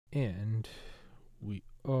And we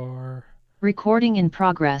are Recording in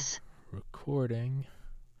progress. recording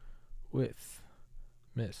with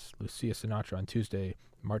Miss Lucia Sinatra on Tuesday,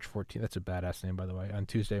 March 14th. That's a badass name, by the way. On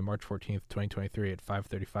Tuesday, March 14th, 2023 at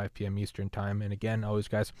 5:35 p.m. Eastern Time. And again, always,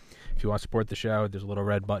 guys, if you want to support the show, there's a little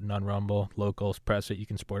red button on Rumble. Locals, press it. You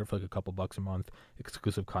can support it for like a couple bucks a month.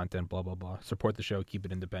 Exclusive content, blah, blah, blah. Support the show. Keep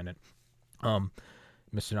it independent.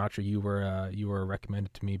 Miss Sinatra, you were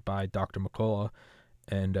recommended to me by Dr. McCullough,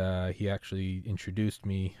 and he actually introduced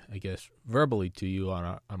me, I guess, verbally to you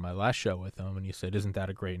on my last show with him, and he said, "Isn't that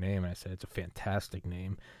a great name?" And I said, "It's a fantastic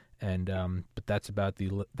name," and but that's about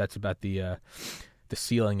the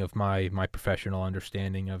ceiling of my professional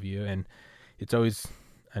understanding of you, and it's always.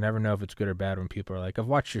 I never know if it's good or bad when people are like, "I've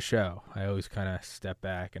watched your show." I always kind of step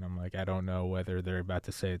back and I'm like, I don't know whether they're about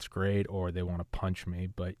to say it's great or they want to punch me,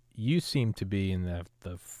 but you seem to be in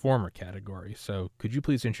the former category. So could you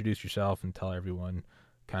please introduce yourself and tell everyone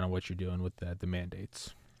kind of what you're doing with the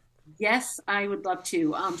mandates? Yes, I would love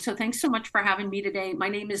to. So thanks so much for having me today. My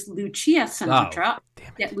name is Lucia Oh, Sinatra.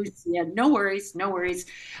 damn Yeah, it. Lucia. No worries, no worries.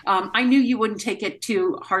 I knew you wouldn't take it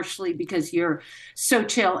too harshly because you're so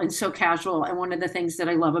chill and so casual, and one of the things that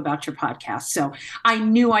I love about your podcast. So I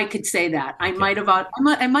knew I could say that. Okay.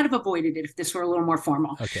 I might have avoided it if this were a little more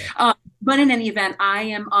formal. Okay. But in any event, I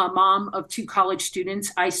am a mom of two college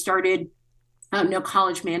students. I started no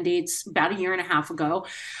college mandates about a year and a half ago.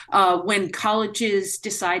 When colleges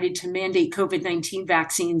decided to mandate COVID-19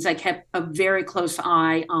 vaccines, I kept a very close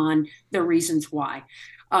eye on the reasons why.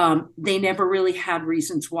 They never really had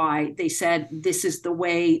reasons why. They said, this is the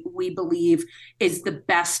way we believe is the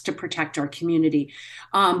best to protect our community.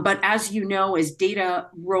 But as you know, as data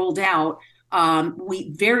rolled out,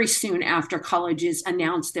 we very soon after colleges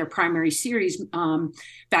announced their primary series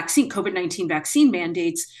vaccine, COVID-19 vaccine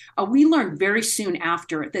mandates, we learned very soon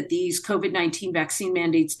after that these COVID-19 vaccine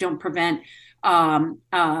mandates don't prevent um,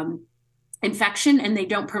 um, infection and they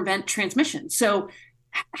don't prevent transmission. So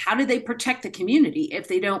how do they protect the community if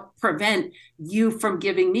they don't prevent you from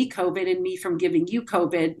giving me COVID and me from giving you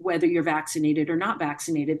COVID, whether you're vaccinated or not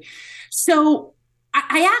vaccinated? So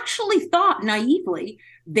I actually thought naively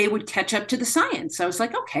they would catch up to the science. I was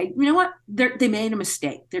like, okay, you know what? They made a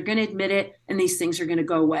mistake. They're going to admit it, and these things are going to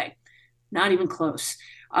go away. Not even close.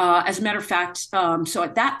 As a matter of fact, so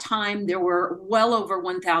at that time, there were well over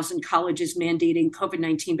 1,000 colleges mandating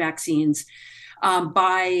COVID-19 vaccines.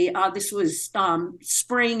 By this was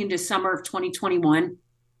spring into summer of 2021.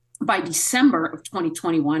 By December of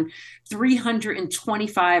 2021,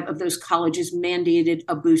 325 of those colleges mandated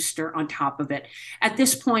a booster on top of it. At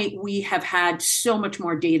this point, we have had so much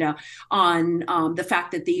more data on the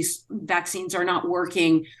fact that these vaccines are not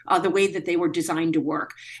working the way that they were designed to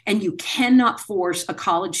work. And you cannot force a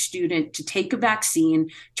college student to take a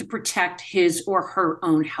vaccine to protect his or her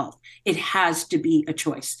own health. It has to be a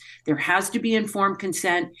choice. There has to be informed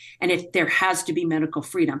consent, and there has to be medical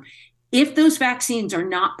freedom. If those vaccines are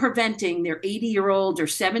not preventing their 80-year-old or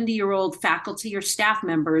 70-year-old faculty or staff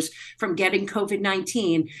members from getting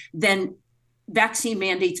COVID-19, then vaccine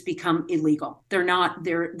mandates become illegal. They're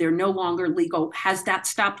no longer legal. Has that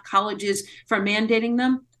stopped colleges from mandating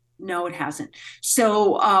them? No, it hasn't.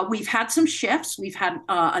 So we've had some shifts. We've had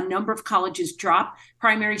a number of colleges drop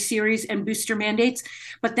primary series and booster mandates,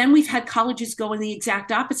 but then we've had colleges go in the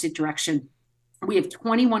exact opposite direction. We have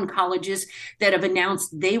 21 colleges that have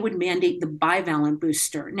announced they would mandate the bivalent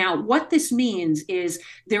booster. Now, what this means is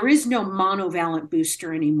there is no monovalent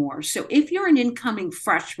booster anymore. So if you're an incoming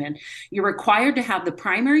freshman, you're required to have the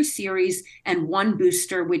primary series and one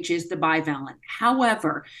booster, which is the bivalent.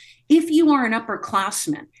 However, if you are an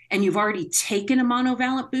upperclassman and you've already taken a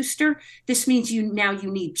monovalent booster, this means you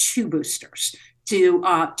need two boosters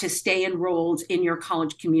to stay enrolled in your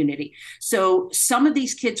college community. So some of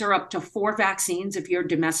these kids are up to 4 vaccines if you're a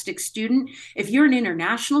domestic student. If you're an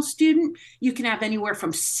international student, you can have anywhere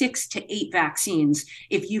from 6 to 8 vaccines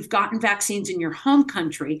if you've gotten vaccines in your home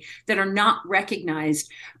country that are not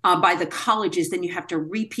recognized by the colleges. Then you have to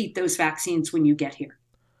repeat those vaccines when you get here.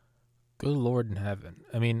 Good Lord in heaven.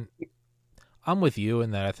 I mean, I'm with you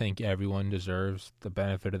in that I think everyone deserves the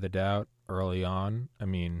benefit of the doubt early on. I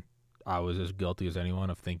mean, I was as guilty as anyone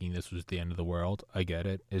of thinking this was the end of the world. I get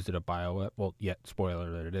it. Is it a bioweapon? Well, yeah, spoiler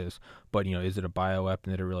that it is. But, is it a bioweapon?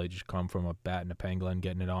 Did it really just come from a bat and a pangolin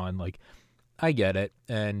getting it on? Like, I get it.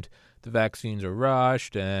 And the vaccines are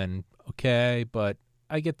rushed and okay, but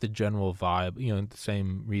I get the general vibe. The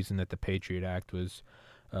same reason that the Patriot Act was,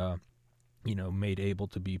 made able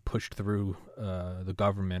to be pushed through the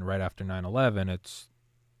government right after 9/11. It's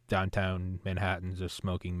downtown Manhattan's a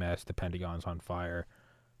smoking mess. The Pentagon's on fire.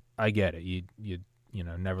 I get it. You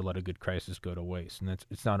never let a good crisis go to waste. And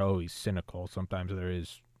it's not always cynical. Sometimes there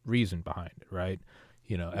is reason behind it, right?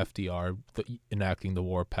 FDR enacting the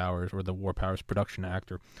War Powers or the War Powers Production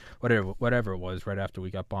Act or whatever it was right after we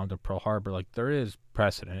got bombed at Pearl Harbor. Like, there is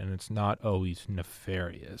precedent, and it's not always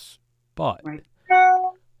nefarious. But Right.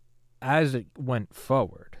 as it went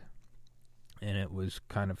forward, and it was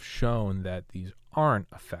kind of shown that these aren't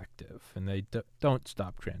effective and they don't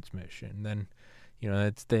stop transmission, then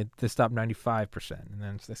they stopped 95%, and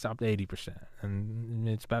then they stopped 80%, and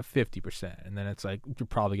it's about 50%, and then it's like, you're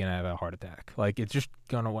probably gonna have a heart attack. Like, it's just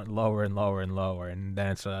gonna went lower and lower and lower, and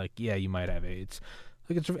then it's like, yeah, you might have AIDS.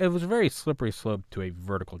 Like, it was a very slippery slope to a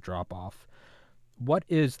vertical drop off. What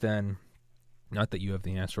is then? Not that you have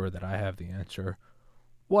the answer or that I have the answer.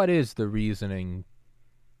 What is the reasoning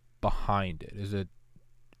behind it? Is it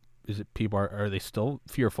people are they still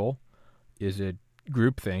fearful? Is it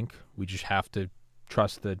groupthink? We just have to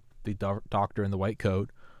trust the doctor in the white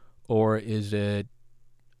coat, or is it?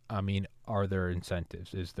 I mean, are there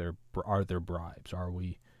incentives? Are there bribes? Are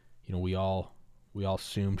we? We all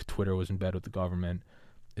assumed Twitter was in bed with the government.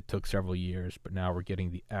 It took several years, but now we're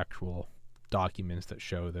getting the actual documents that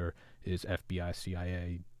show there is FBI,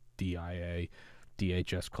 CIA, DIA,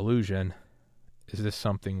 DHS collusion. Is this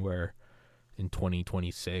something where in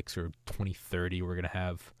 2026 or 2030 we're going to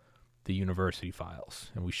have the university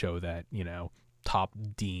files and we show that, top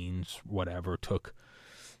deans, whatever, took,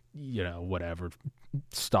 whatever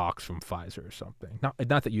stocks from Pfizer or something? Not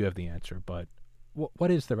that you have the answer, but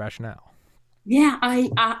what is the rationale? Yeah,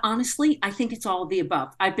 I honestly, I think it's all of the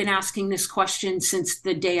above. I've been asking this question since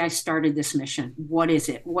the day I started this mission. What is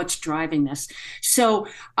it? What's driving this? So,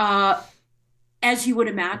 as you would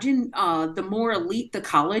imagine, the more elite the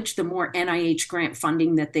college, the more NIH grant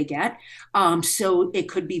funding that they get. So it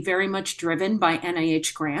could be very much driven by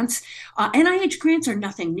NIH grants. NIH grants are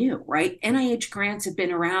nothing new, right? NIH grants have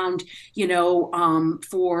been around,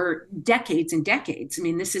 for decades and decades. I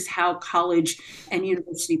mean, this is how college and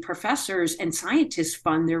university professors and scientists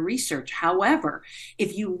fund their research. However,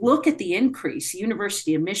 if you look at the increase,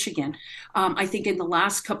 University of Michigan, I think in the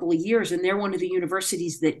last couple of years, and they're one of the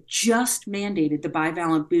universities that just mandated the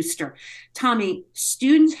bivalent booster. Tommy,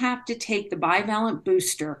 students have to take the bivalent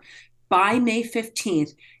booster by May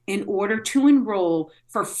 15th in order to enroll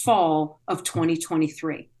for fall of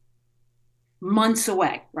 2023. Months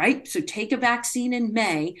away, right? So take a vaccine in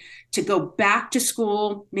May to go back to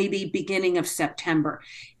school, maybe beginning of September.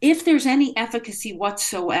 If there's any efficacy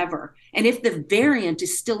whatsoever, and if the variant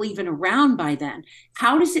is still even around by then,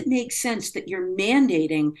 how does it make sense that you're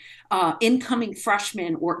mandating incoming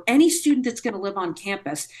freshmen or any student that's going to live on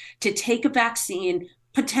campus to take a vaccine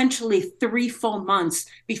potentially 3 full months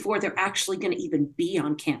before they're actually going to even be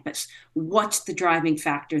on campus? What's the driving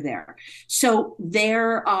factor there? So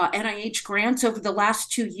their NIH grants over the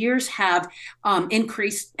last 2 years have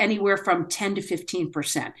increased anywhere from 10 to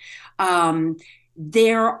 15%.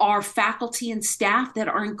 There are faculty and staff that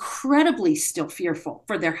are incredibly still fearful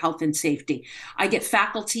for their health and safety. I get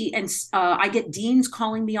faculty and I get deans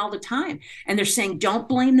calling me all the time, and they're saying, don't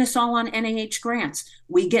blame this all on NIH grants.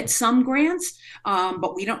 We get some grants,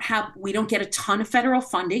 but we don't get a ton of federal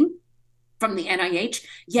funding from the NIH,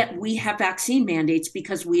 yet we have vaccine mandates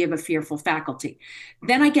because we have a fearful faculty.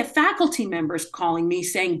 Then I get faculty members calling me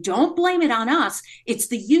saying, don't blame it on us. It's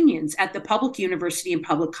the unions at the public university and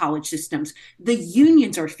public college systems. The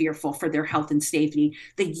unions are fearful for their health and safety.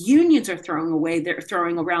 The unions are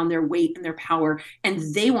throwing around their weight and their power, and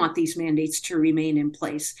they want these mandates to remain in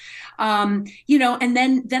place. And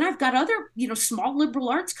then I've got other, small liberal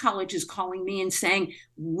arts colleges calling me and saying,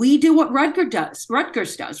 we do what Rutgers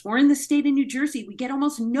does. We're in the state of New Jersey. We get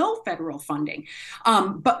almost no federal funding.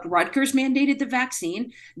 But Rutgers mandated the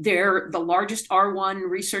vaccine. They're the largest R1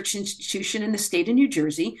 research institution in the state of New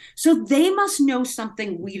Jersey. So they must know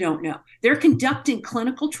something we don't know. They're conducting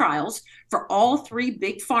clinical trials for all 3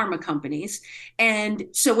 big pharma companies. And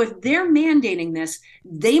so if they're mandating this,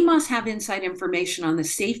 they must have inside information on the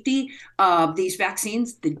safety of these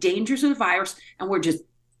vaccines, the dangers of the virus, and we're just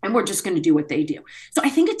going to do what they do. So I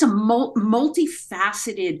think it's a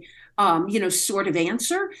multifaceted, sort of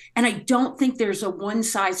answer. And I don't think there's a one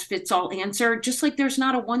size fits all answer, just like there's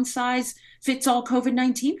not a one size fits all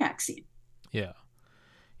COVID-19 vaccine. Yeah.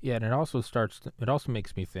 Yeah. And it also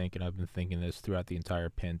makes me think, and I've been thinking this throughout the entire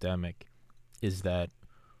pandemic, is that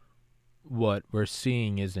what we're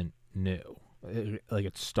seeing isn't new.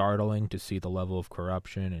 It's startling to see the level of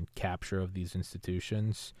corruption and capture of these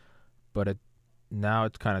institutions, but now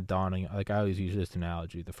it's kind of dawning. Like, I always use this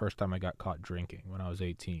analogy. The first time I got caught drinking when I was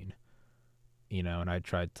 18, and I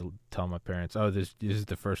tried to tell my parents, oh, this is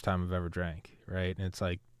the first time I've ever drank, right? And it's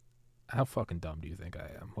like, how fucking dumb do you think I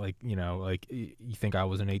am? Like, like you think I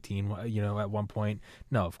wasn't 18, at one point?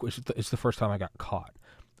 No, of course, it's the first time I got caught,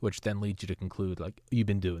 which then leads you to conclude, like, you've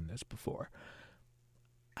been doing this before.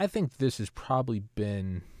 I think this has probably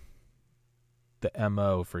been the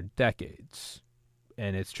MO for decades,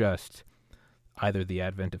 and it's just either the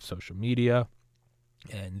advent of social media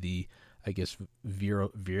and the, I guess,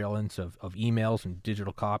 virulence of emails and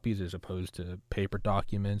digital copies as opposed to paper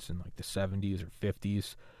documents in like the 70s or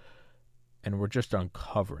 50s. And we're just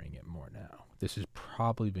uncovering it more now. This has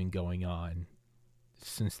probably been going on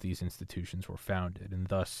since these institutions were founded, and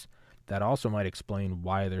thus that also might explain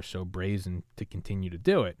why they're so brazen to continue to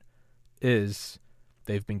do it, is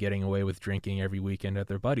they've been getting away with drinking every weekend at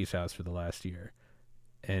their buddy's house for the last year.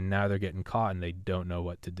 And now they're getting caught and they don't know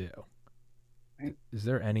what to do. Right. Is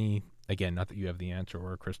there any, again, not that you have the answer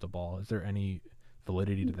or a crystal ball, is there any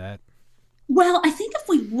validity to that? Well, I think if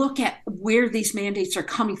we look at where these mandates are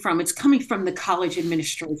coming from, it's coming from the college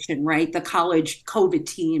administration, right? The college COVID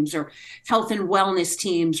teams or health and wellness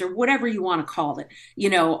teams or whatever you want to call it,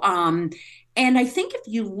 and I think if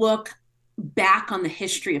you look back on the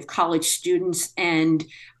history of college students, and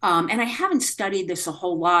I haven't studied this a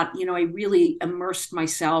whole lot. I really immersed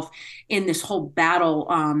myself in this whole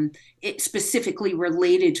battle, it specifically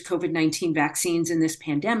related to COVID-19 vaccines in this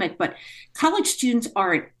pandemic. But college students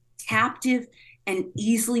are a captive and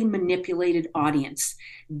easily manipulated audience.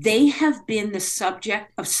 They have been the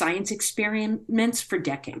subject of science experiments for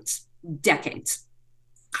decades.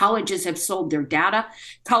 Colleges have sold their data.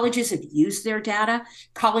 Colleges have used their data.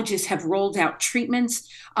 Colleges have rolled out treatments.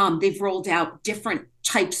 They've rolled out different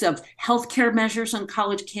types of healthcare measures on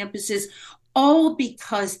college campuses, all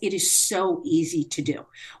because it is so easy to do.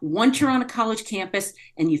 Once you're on a college campus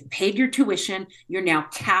and you've paid your tuition, you're now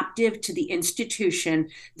captive to the institution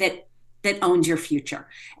that owns your future.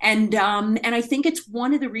 And I think it's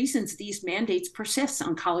one of the reasons these mandates persist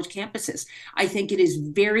on college campuses. I think it is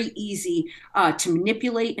very easy to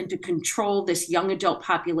manipulate and to control this young adult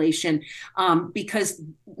population because,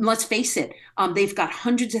 let's face it, they've got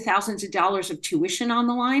hundreds of thousands of dollars of tuition on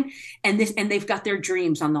the line, and they've got their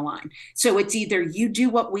dreams on the line. So it's either you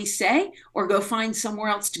do what we say or go find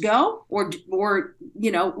somewhere else to go, or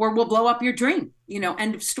we'll blow up your dream.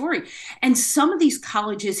 End of story. And some of these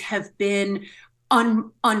colleges have been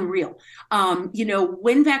unreal.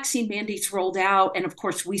 When vaccine mandates rolled out, and of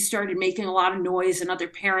course we started making a lot of noise, and other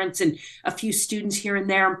parents and a few students here and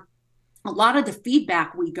there, a lot of the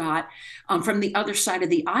feedback we got from the other side of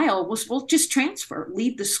the aisle was, well, just transfer,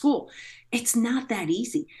 leave the school. It's not that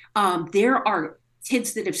easy. There are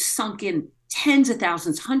kids that have sunk in tens of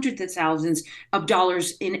thousands, hundreds of thousands of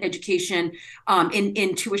dollars in education,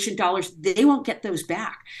 in tuition dollars. They won't get those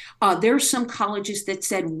back. There are some colleges that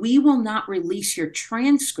said, we will not release your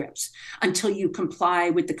transcripts until you comply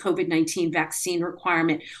with the COVID-19 vaccine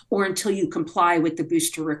requirement or until you comply with the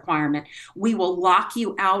booster requirement. We will lock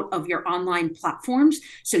you out of your online platforms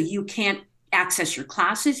so you can't access your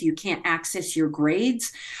classes, you can't access your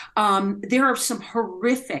grades. There are some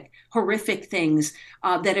horrific things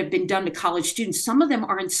that have been done to college students. Some of them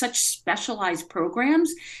are in such specialized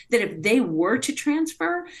programs that if they were to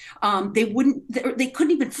transfer, they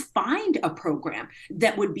couldn't even find a program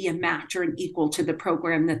that would be a match or an equal to the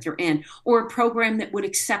program that they're in, or a program that would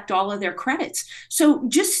accept all of their credits. So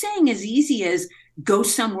just saying as easy as go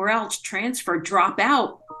somewhere else, transfer, drop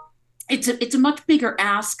out, it's a much bigger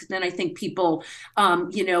ask than I think people,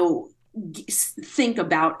 think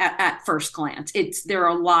about at first glance. There are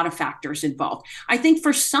a lot of factors involved. I think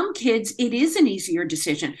for some kids, it is an easier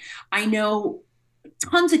decision. I know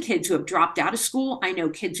tons of kids who have dropped out of school. I know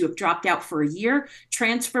kids who have dropped out for a year,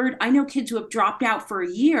 transferred. I know kids who have dropped out for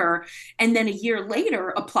a year and then a year later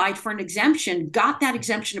applied for an exemption, got that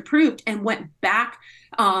exemption approved, and went back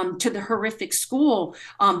to the horrific school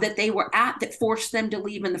that they were at that forced them to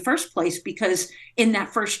leave in the first place because in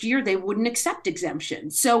that first year they wouldn't accept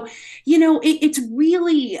exemptions. So, it's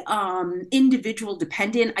really individual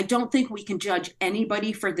dependent. I don't think we can judge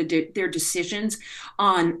anybody for their decisions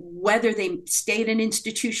on whether they stay at an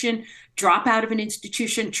institution, drop out of an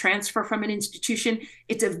institution, transfer from an institution.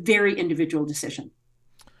 It's a very individual decision.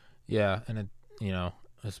 Yeah, and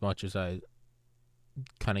as much as I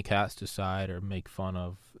kind of cast aside or make fun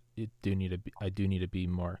of, I do need to be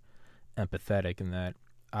more empathetic in that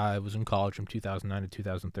I was in college from 2009 to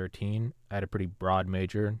 2013. I had a pretty broad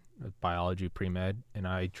major, biology pre-med, and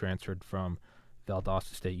I transferred from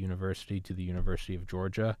Valdosta State University to the University of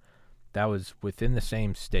Georgia. That was within the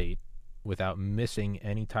same state without missing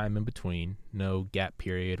any time in between, no gap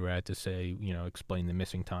period where I had to say, explain the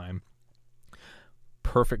missing time.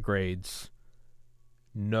 Perfect grades,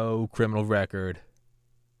 no criminal record,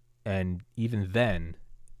 And even then,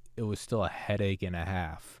 it was still a headache and a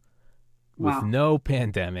half with Wow. no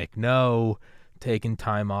pandemic, no taking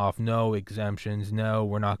time off, no exemptions, no,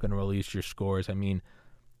 we're not going to release your scores. I mean,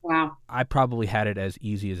 Wow. I probably had it as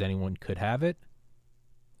easy as anyone could have it,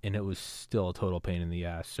 and it was still a total pain in the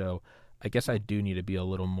ass. So I guess I do need to be a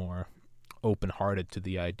little more open hearted to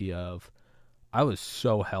the idea of I was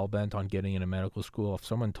so hell bent on getting into medical school. If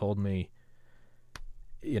someone told me,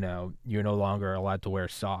 you're no longer allowed to wear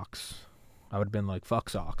socks, I would have been like, fuck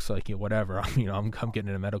socks, like whatever. I'm getting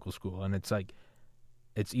into medical school, and it's like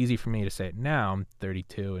it's easy for me to say it now. I'm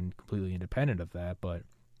 32 and completely independent of that, but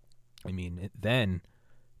I mean, then,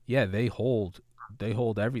 yeah, they hold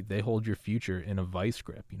your future in a vice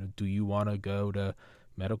grip. Do you want to go to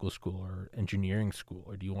medical school or engineering school,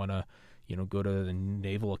 or do you want to, go to the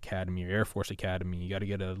Naval Academy or Air Force Academy? You got to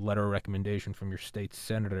get a letter of recommendation from your state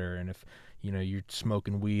senator, and if you're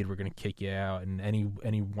smoking weed, we're going to kick you out, and any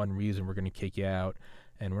one reason we're going to kick you out,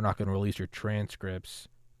 and we're not going to release your transcripts.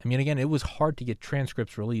 I mean, again, it was hard to get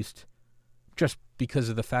transcripts released just because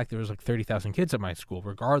of the fact there was like 30,000 kids at my school,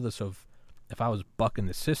 regardless of if I was bucking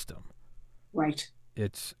the system. Right.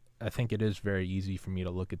 I think it is very easy for me to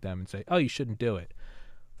look at them and say, oh, you shouldn't do it.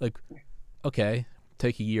 Like, okay,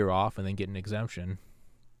 take a year off and then get an exemption.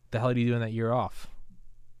 The hell do you do in that year off?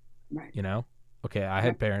 Right. Okay, I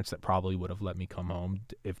had parents that probably would have let me come home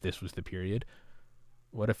if this was the period.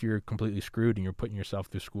 What if you're completely screwed and you're putting yourself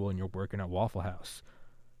through school and you're working at Waffle House?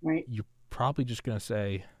 Right. You're probably just going to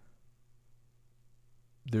say,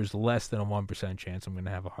 there's less than a 1% chance I'm going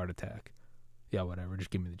to have a heart attack. Yeah, whatever, just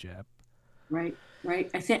give me the jab. Right, right.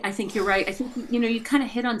 I think you're right. I think you kind of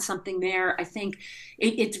hit on something there. I think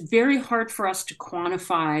it's very hard for us to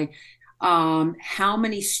quantify how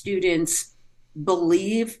many students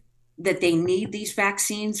believe that they need these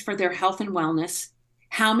vaccines for their health and wellness,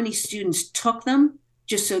 how many students took them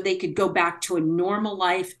just so they could go back to a normal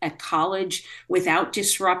life at college without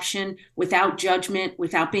disruption, without judgment,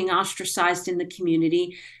 without being ostracized in the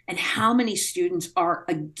community, and how many students are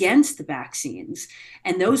against the vaccines.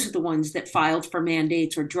 And those are the ones that filed for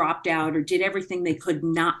mandates or dropped out or did everything they could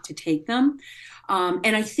not to take them.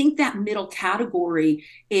 And I think that middle category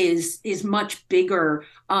is much bigger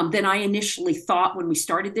than I initially thought when we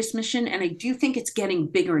started this mission. And I do think it's getting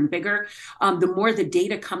bigger and bigger. The more the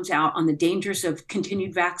data comes out on the dangers of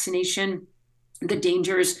continued vaccination, the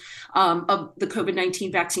dangers of the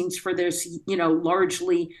COVID-19 vaccines for this,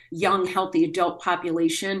 largely young, healthy adult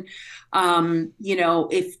population.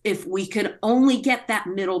 If we could only get that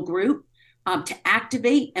middle group to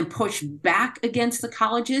activate and push back against the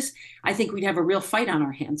colleges, I think we'd have a real fight on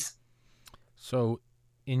our hands. So,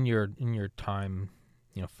 in your time,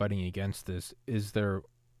 fighting against this,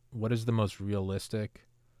 what is the most realistic,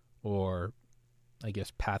 or I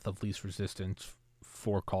guess path of least resistance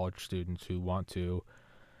for college students who want to,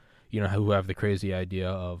 who have the crazy idea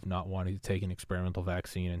of not wanting to take an experimental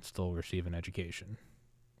vaccine and still receive an education?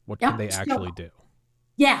 What can they actually do?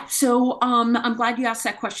 Yeah, so I'm glad you asked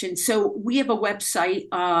that question. So we have a website,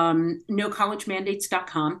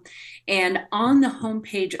 nocollegemandates.com, and on the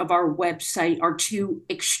homepage of our website are two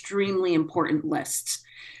extremely important lists.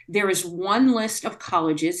 There is one list of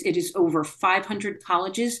colleges, it is over 500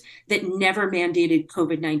 colleges that never mandated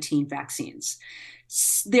COVID-19 vaccines.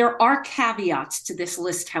 There are caveats to this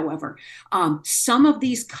list, however. Some of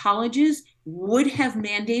these colleges would have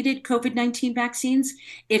mandated COVID-19 vaccines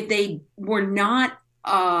if they were not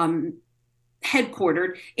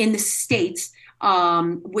headquartered in the states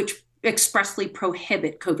which expressly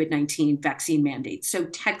prohibit COVID-19 vaccine mandates. So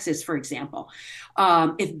Texas, for example,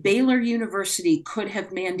 if Baylor University could have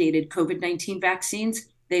mandated COVID-19 vaccines,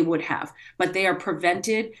 they would have, but they are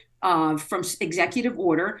prevented from executive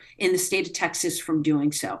order in the state of Texas from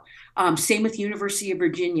doing so. Same with University of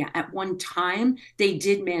Virginia. At one time, they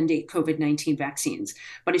did mandate COVID-19 vaccines.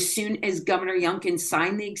 But as soon as Governor Youngkin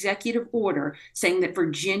signed the executive order saying that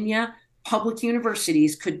Virginia public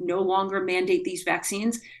universities could no longer mandate these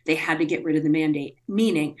vaccines, they had to get rid of the mandate,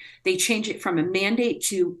 meaning they change it from a mandate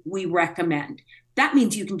to we recommend. That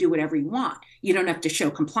means you can do whatever you want. You don't have to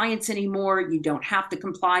show compliance anymore. You don't have to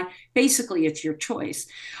comply. Basically, it's your choice.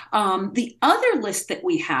 The other list that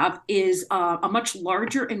we have is a much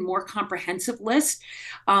larger and more comprehensive list.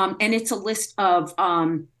 And it's a list of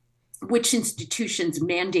which institutions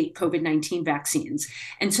mandate COVID-19 vaccines.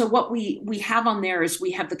 And so what we have on there is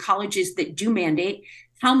we have the colleges that do mandate,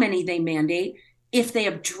 how many they mandate, If they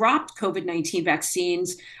have dropped COVID-19 vaccine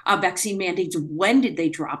mandates, when did they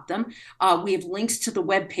drop them? We have links to the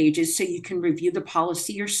web pages so you can review the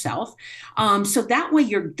policy yourself. So that way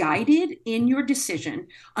you're guided in your decision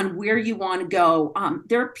on where you want to go.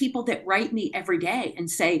 There are people that write me every day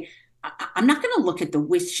and say, I'm not going to look at the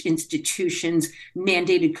which institutions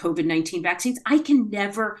mandated COVID-19 vaccines. I can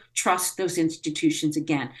never trust those institutions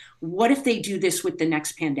again. What if they do this with the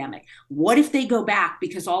next pandemic? What if they go back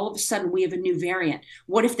because all of a sudden we have a new variant?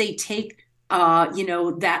 What if they take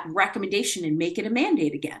that recommendation and make it a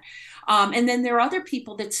mandate again? And then there are other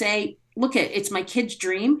people that say, look, it's my kid's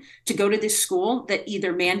dream to go to this school that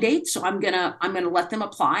either mandates, so I'm gonna let them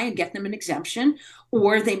apply and get them an exemption,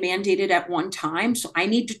 or they mandated at one time, so I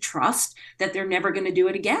need to trust that they're never going to do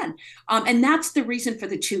it again. And that's the reason for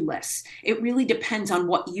the two lists. It really depends on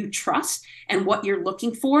what you trust and what you're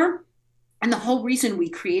looking for. And the whole reason we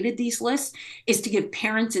created these lists is to give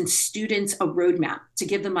parents and students a roadmap, to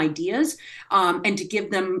give them ideas, and to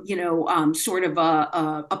give them, sort of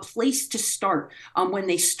a place to start when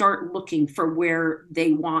they start looking for where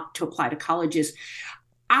they want to apply to colleges.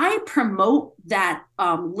 I promote that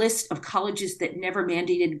list of colleges that never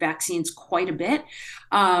mandated vaccines quite a bit.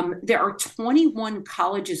 There are 21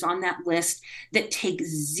 colleges on that list that take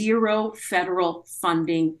zero federal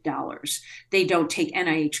funding dollars. They don't take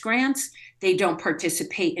NIH grants. They don't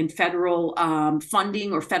participate in federal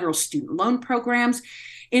funding or federal student loan programs.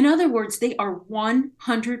 In other words, they are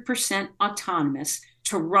 100% autonomous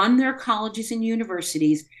to run their colleges and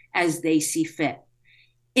universities as they see fit.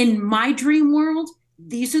 In my dream world,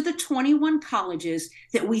 these are the 21 colleges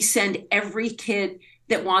that we send every kid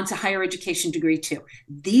that wants a higher education degree to.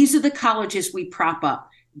 These are the colleges we prop up.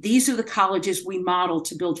 These are the colleges we model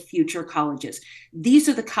to build future colleges. These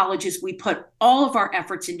are the colleges we put all of our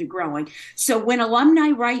efforts into growing. So when alumni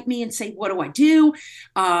write me and say, what do I do?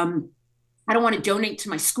 I don't want to donate to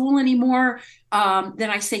my school anymore. Then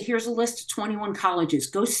I say, here's a list of 21 colleges.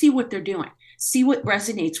 Go see what they're doing. See what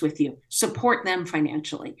resonates with you. Support them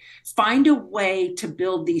financially. Find a way to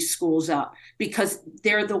build these schools up because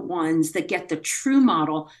they're the ones that get the true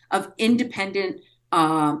model of independent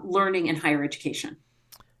learning and higher education.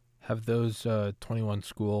 Have those 21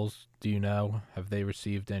 schools, do you know, have they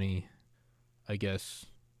received any, I guess,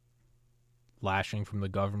 lashing from the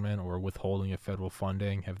government or withholding of federal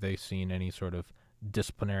funding? Have they seen any sort of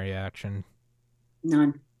disciplinary action?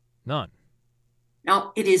 None. None.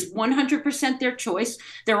 Now, it is 100% their choice.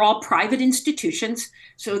 They're all private institutions,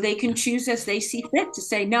 so they can choose as they see fit to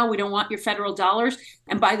say, no, we don't want your federal dollars.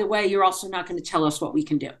 And by the way, you're also not going to tell us what we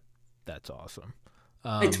can do. That's awesome.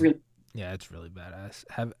 It's really, yeah, it's really badass.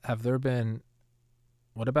 Have there been?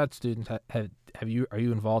 What about students? Are you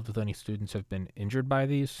involved with any students who have been injured by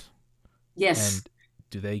these? yes. And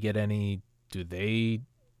do they get any? Do they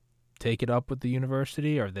take it up with the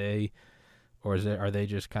university? Are they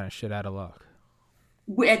just kind of shit out of luck?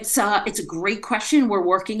 It's a great question. We're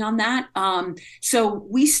working on that. So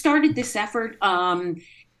we started this effort,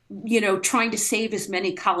 trying to save as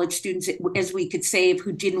many college students as we could save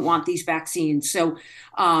who didn't want these vaccines. So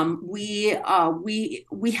we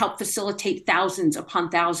help facilitate thousands upon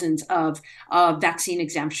thousands of vaccine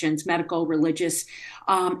exemptions, medical, religious.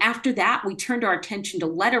 After that, we turned our attention to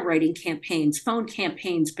letter writing campaigns, phone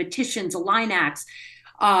campaigns, petitions, Align Acts.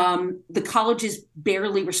 The colleges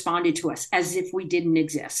barely responded to us as if we didn't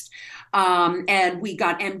exist. And we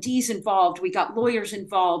got MDs involved. We got lawyers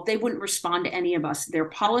involved. They wouldn't respond to any of us. Their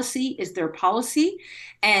policy is their policy.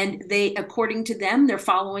 And according to them, they're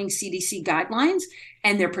following CDC guidelines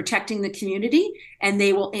and they're protecting the community. And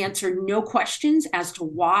they will answer no questions as to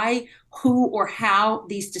why, who, or how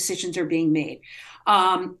these decisions are being made.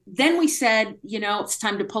 Then we said, it's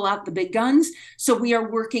time to pull out the big guns. So we are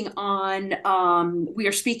working on, we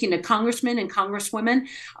are speaking to congressmen and congresswomen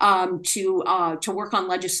to work on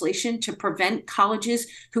legislation to prevent colleges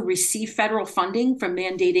who receive federal funding from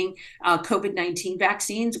mandating COVID-19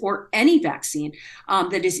 vaccines or any vaccine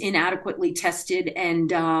that is inadequately tested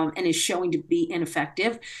and is showing to be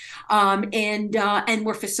ineffective. And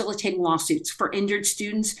we're facilitating lawsuits for injured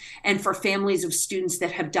students and for families of students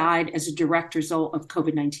that have died as a direct result of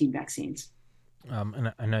COVID-19 vaccines.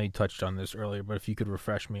 And I know you touched on this earlier, but if you could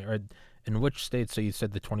refresh me, in which states? So you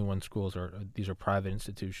said the 21 schools these are private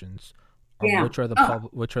institutions. Yeah. Which are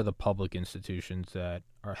the public institutions that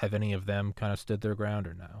have any of them kind of stood their ground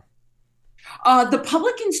or no? The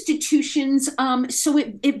public institutions, so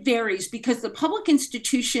it varies because the public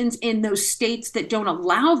institutions in those states that don't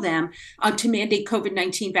allow them to mandate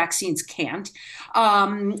COVID-19 vaccines can't.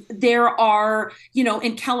 There are,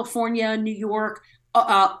 in California, New York,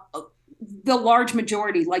 the large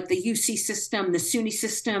majority, like the UC system, the SUNY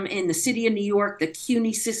system in the city of New York, the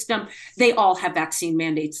CUNY system, they all have vaccine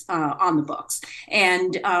mandates on the books,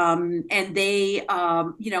 and they,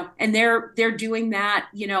 and they're doing that.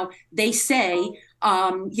 They say,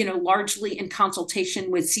 largely in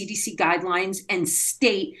consultation with CDC guidelines and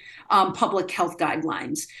state public health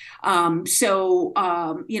guidelines. And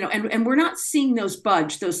we're not seeing those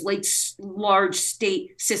budge, those large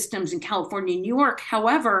state systems in California and New York.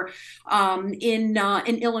 However, in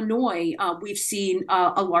Illinois, we've seen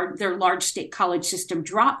their large state college system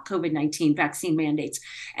drop COVID-19 vaccine mandates.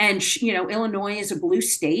 And, Illinois is a blue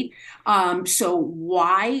state. So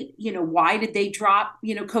why did they drop,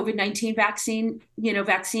 COVID-19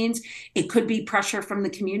 vaccines? It could be pressure from the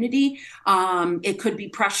community. It could be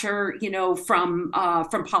pressure, from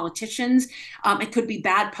politicians. It could be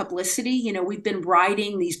bad publicity. We've been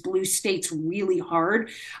riding these blue states really hard,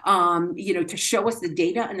 to show us the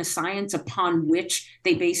data and the science upon which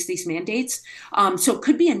they base these mandates. So it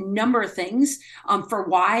could be a number of things for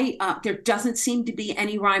why there doesn't seem to be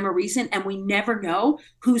any rhyme or reason, and we never know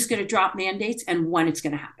who's going to drop mandates and when it's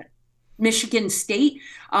going to happen. Michigan State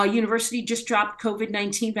University just dropped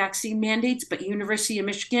COVID-19 vaccine mandates, but University of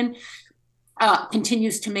Michigan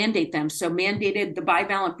continues to mandate them. So mandated the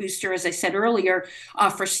bivalent booster, as I said earlier,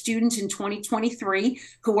 for students in 2023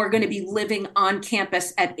 who are going to be living on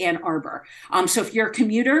campus at Ann Arbor. So if you're a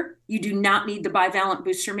commuter, you do not need the bivalent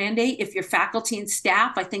booster mandate. If you're faculty and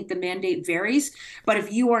staff, I think the mandate varies. But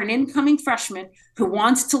if you are an incoming freshman who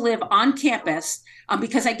wants to live on campus,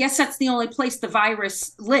 because I guess that's the only place the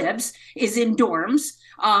virus lives is in dorms,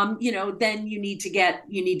 then you need to get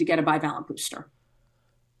a bivalent booster.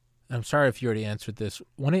 I'm sorry if you already answered this.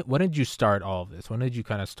 When did you start all of this? When did you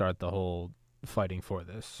kind of start the whole fighting for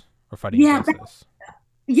this or fighting against this?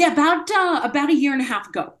 Yeah, about a year and a half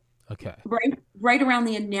ago. Okay. Right around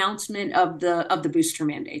the announcement of the booster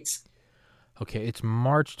mandates. Okay, it's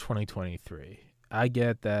March 2023. I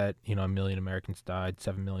get that, 1 million Americans died,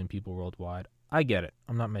 7 million people worldwide. I get it.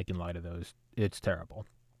 I'm not making light of those. It's terrible.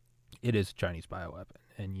 It is a Chinese bioweapon,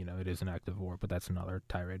 and, it is an act of war, but that's another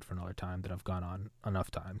tirade for another time that I've gone on enough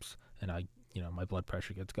times, and my blood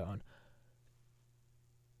pressure gets going.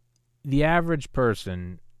 The average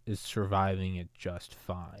person is surviving it just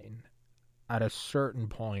fine. At a certain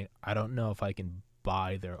point, I don't know if I can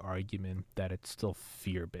buy their argument that it's still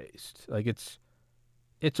fear-based. Like, it's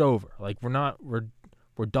over. Like,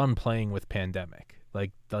 we're done playing with pandemic.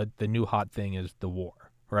 Like, the new hot thing is the war,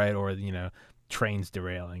 right? Or, trains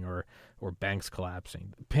derailing or banks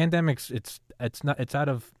collapsing. Pandemics, it's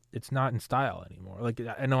not in style anymore. Like,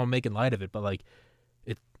 I know I'm making light of it, but like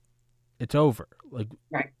it's over. Like,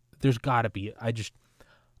 right. There's got to be.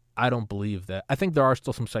 I don't believe that. I think there are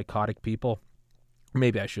still some psychotic people.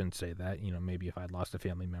 Maybe I shouldn't say that. Maybe if I'd lost a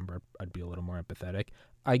family member, I'd be a little more empathetic.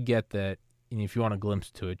 I get that. If you want a glimpse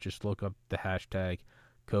to it, just look up the hashtag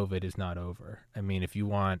COVID is not over. If you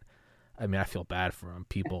want. I feel bad for them.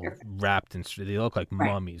 People wrapped in, they look like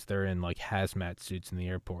mummies. They're in like hazmat suits in the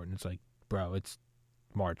airport. And it's like, bro, it's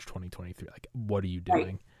March 2023. Like, what are you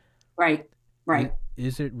doing? Right.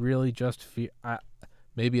 Is it really just fear?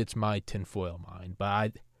 Maybe it's my tinfoil mind,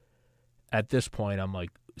 but at this point, I'm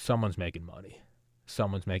like, someone's making money.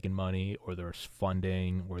 Or there's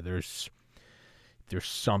funding, or there's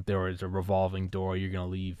something, or it's a revolving door. You're going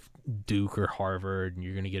to leave Duke or Harvard and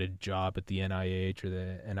you're going to get a job at the NIH or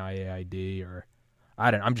the NIAID, or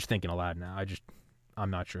I'm just thinking aloud now.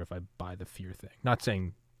 I'm not sure if I buy the fear thing. Not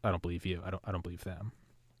saying I don't believe you. I don't believe them.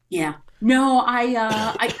 Yeah. No,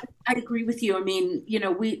 I agree with you.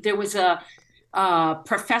 There was a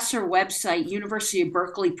professor website, University of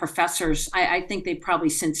Berkeley professors. I think they've probably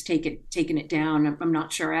since taken it down. I'm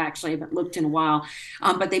not sure. I actually haven't looked in a while.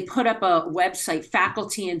 But they put up a website,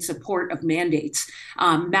 faculty in support of mandates,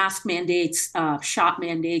 mask mandates, shot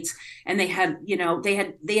mandates, and they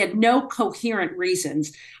had no coherent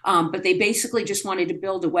reasons. But they basically just wanted to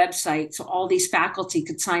build a website so all these faculty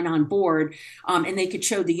could sign on board, and they could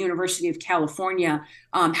show the University of California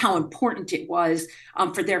how important it was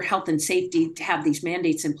for their health and safety to have these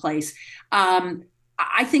mandates in place.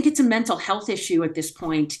 I think it's a mental health issue at this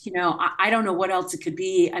point. I don't know what else it could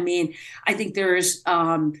be. I think there's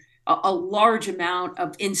a large amount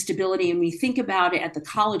of instability. And when you think about it at the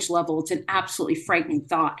college level, it's an absolutely frightening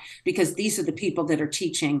thought, because these are the people that are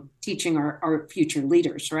teaching our future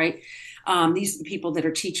leaders, right? These are the people that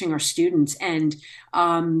are teaching our students, and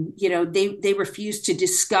they refuse to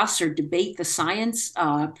discuss or debate the science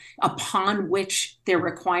upon which their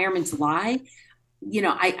requirements lie.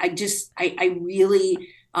 I really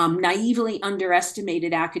naively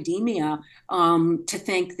underestimated academia, to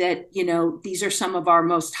think that, these are some of our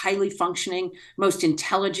most highly functioning, most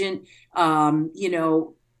intelligent,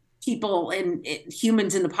 people and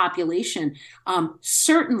humans in the population.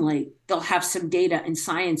 Certainly, they'll have some data and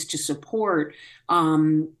science to support,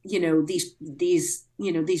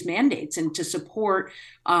 these mandates, and to support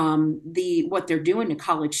the what they're doing to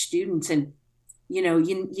college students. And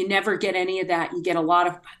you never get any of that. You get a lot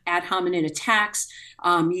of ad hominem attacks.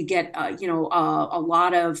 You get a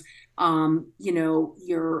lot of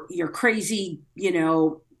you're crazy.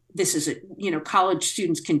 This is college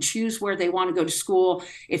students can choose where they want to go to school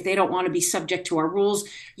if they don't want to be subject to our rules.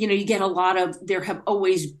 You get a lot of, there have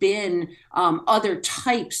always been other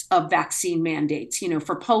types of vaccine mandates,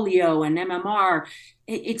 for polio and MMR.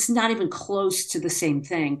 It's not even close to the same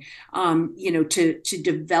thing. To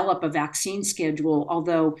develop a vaccine schedule,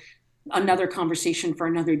 although another conversation for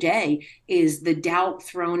another day, is the doubt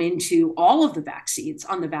thrown into all of the vaccines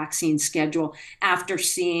on the vaccine schedule after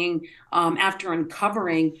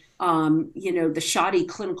uncovering, the shoddy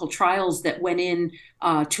clinical trials that went in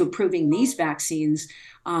to approving these vaccines.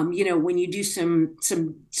 When you do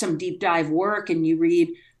some deep dive work and you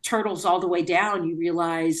read turtles all the way down, you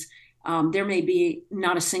realize there may be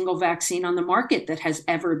not a single vaccine on the market that has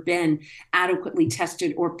ever been adequately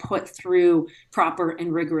tested or put through proper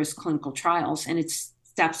and rigorous clinical trials. And it's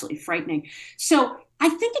absolutely frightening. So I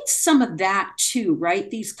think it's some of that too, right?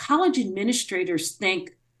 These college administrators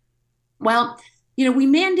think, well, we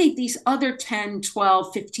mandate these other 10,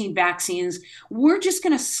 12, 15 vaccines. We're just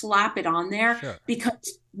going to slap it on there. Sure.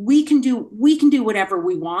 Because we can do whatever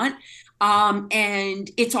we want.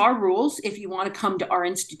 And it's our rules if you want to come to our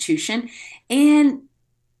institution. And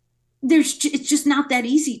it's just not that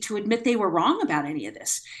easy to admit they were wrong about any of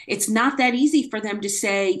this. It's not that easy for them to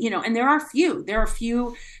say, and there are a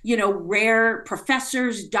few, rare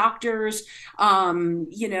professors, doctors,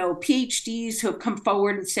 PhDs who have come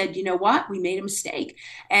forward and said, you know what, we made a mistake.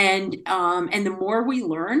 And the more we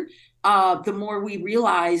learn, the more we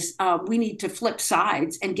realize we need to flip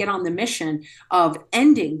sides and get on the mission of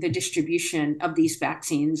ending the distribution of these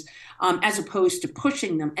vaccines, as opposed to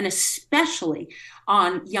pushing them, and especially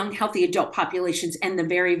on young, healthy adult populations and the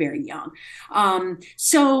very, very young.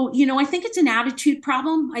 So, I think it's an attitude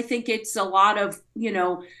problem. I think it's a lot of,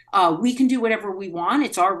 we can do whatever we want.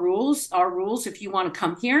 It's our rules if you want to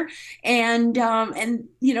come here. And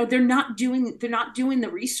they're not doing the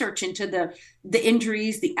research into the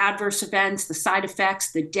injuries, the adverse events, the side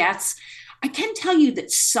effects, the deaths. I can tell you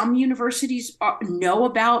that some universities know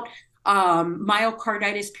about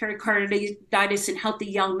myocarditis, pericarditis in healthy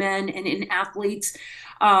young men and in athletes.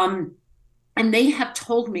 And they have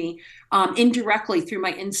told me indirectly through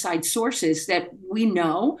my inside sources that we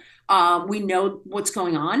know what's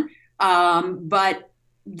going on. But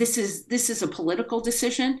this is a political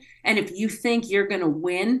decision. And if you think you're going to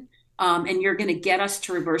win, and you're going to get us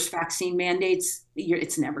to reverse vaccine mandates,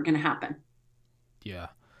 it's never going to happen. Yeah.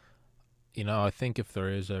 I think if there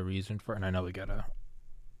is a reason for it, and I know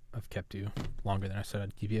I've kept you longer than I said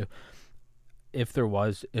I'd keep you. If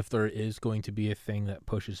there is going to be a thing that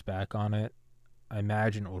pushes back on it, I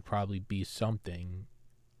imagine it will probably be something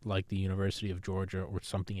like the University of Georgia or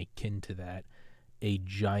something akin to that, a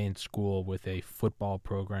giant school with a football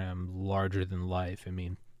program larger than life. I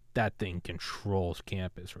mean, that thing controls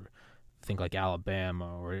campus, or think like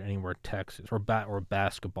Alabama or anywhere Texas, or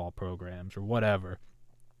basketball programs or whatever.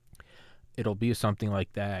 It'll be something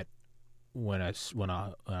like that. When a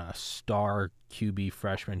star QB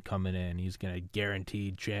freshman coming in, he's going to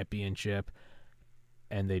guaranteed championship,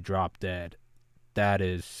 and they drop dead. That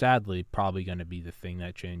is sadly probably going to be the thing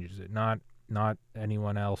that changes it. Not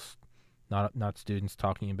anyone else, not students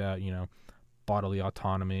talking about bodily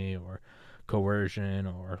autonomy or coercion,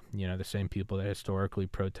 or the same people that historically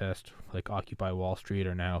protest like Occupy Wall Street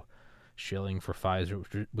are now shilling for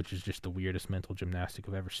Pfizer, which is just the weirdest mental gymnastic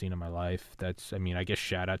I've ever seen in my life. I guess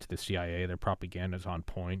shout out to the CIA. Their propaganda's on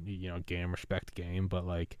point, game, respect, game, but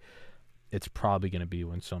it's probably going to be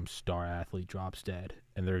when some star athlete drops dead,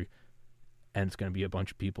 and it's going to be a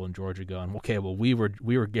bunch of people in Georgia going, okay, well, we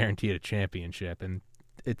were guaranteed a championship. And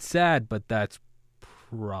it's sad, but that's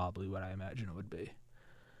probably what I imagine it would be.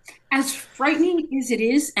 As frightening as it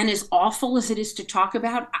is, and as awful as it is to talk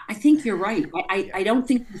about, I think you're right. I don't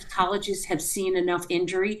think these colleges have seen enough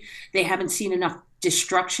injury. They haven't seen enough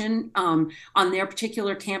destruction on their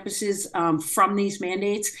particular campuses from these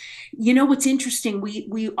mandates. What's interesting,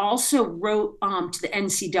 we also wrote to the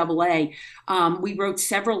NCAA. We wrote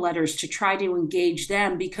several letters to try to engage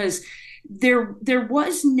them, because there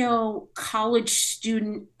was no college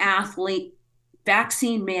student athlete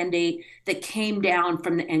vaccine mandate that came down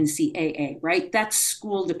from the NCAA, right? That's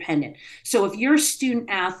school dependent. So if you're a student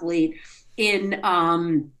athlete in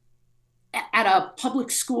at a public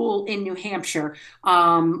school in New Hampshire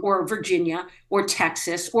or Virginia or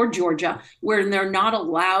Texas or Georgia, where they're not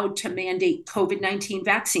allowed to mandate COVID-19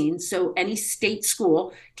 vaccines. So any state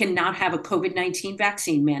school cannot have a COVID-19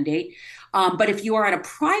 vaccine mandate. But if you are at a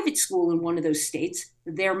private school in one of those states,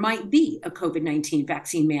 there might be a COVID-19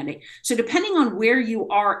 vaccine mandate. So depending on where you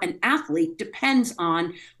are an athlete depends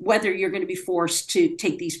on whether you're going to be forced to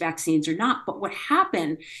take these vaccines or not. But what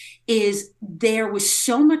happened is there was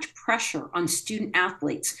so much pressure on student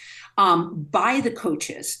athletes by the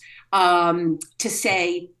coaches to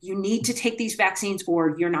say, you need to take these vaccines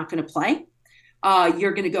or you're not going to play.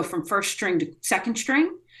 You're going to go from first string to second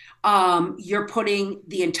string. You're putting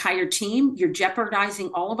the entire team, you're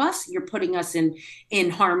jeopardizing all of us, you're putting us in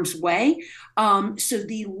harm's way. So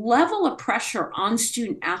the level of pressure on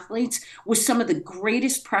student athletes was some of the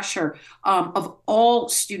greatest pressure of all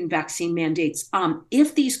student vaccine mandates.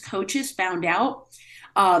 If these coaches found out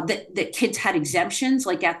that kids had exemptions,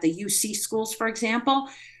 like at the UC schools, for example,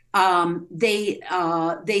 they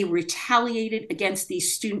retaliated against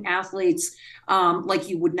these student athletes like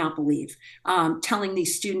you would not believe, telling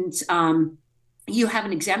these students, you have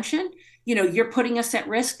an exemption, you're putting us at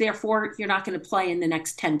risk, therefore you're not going to play in the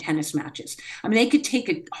next 10 tennis matches. I mean, they could take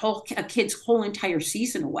a kid's whole entire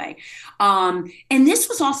season away. And this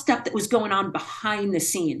was all stuff that was going on behind the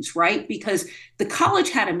scenes, right? Because the college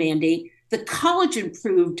had a mandate, the college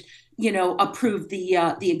approved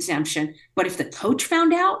the exemption. But if the coach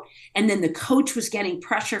found out, and then the coach was getting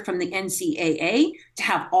pressure from the NCAA to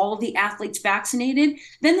have all of the athletes vaccinated,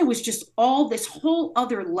 then there was just all this whole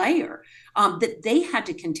other layer that they had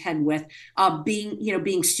to contend with,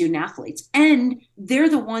 being student athletes. And they're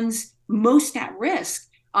the ones most at risk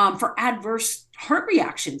for adverse heart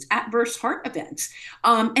reactions, adverse heart events.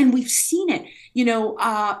 And we've seen it,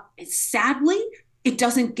 sadly, it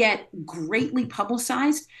doesn't get greatly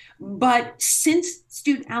publicized, but since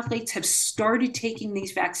student athletes have started taking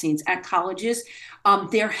these vaccines at colleges,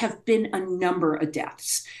 there have been a number of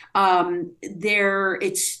deaths.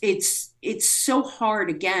 It's so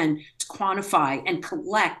hard, again, to quantify and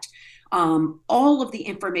collect all of the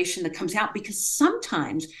information that comes out, because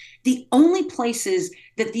sometimes the only places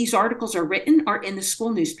that these articles are written are in the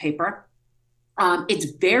school newspaper. It's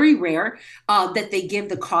very rare that they give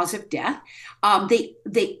the cause of death.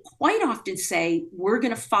 They quite often say, we're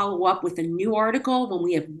going to follow up with a new article when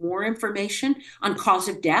we have more information on cause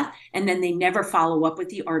of death, and then they never follow up with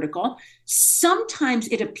the article. Sometimes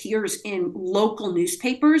it appears in local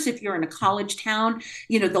newspapers. If you're in a college town,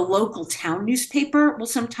 the local town newspaper will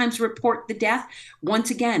sometimes report the death. Once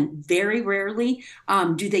again, very rarely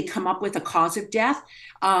do they come up with a cause of death.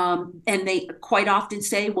 And they quite often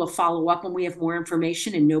say, we'll follow up when we have more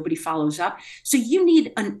information, and nobody follows up. So you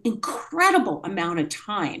need an incredible amount of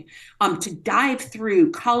time to dive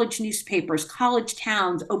through college newspapers, college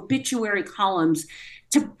towns, obituary columns,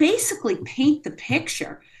 to basically paint the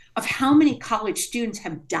picture of how many college students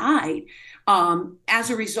have died as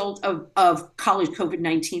a result of college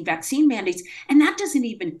COVID-19 vaccine mandates. And that doesn't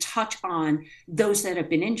even touch on those that have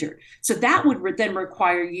been injured. So that would then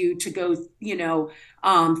require you to go,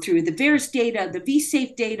 through the VAERS data, the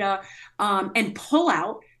VSafe data, and pull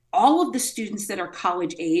out all of the students that are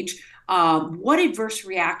college age, what adverse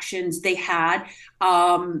reactions they had,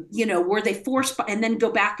 were they forced, and then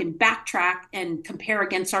go back and backtrack and compare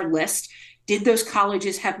against our list. Did those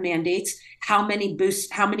colleges have mandates? How many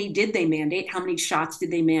boosts? How many did they mandate? How many shots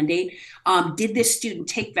did they mandate? Did this student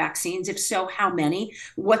take vaccines? If so, how many?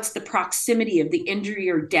 What's the proximity of the injury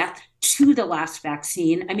or death to the last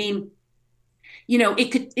vaccine? I mean,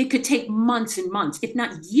 it could take months and months, if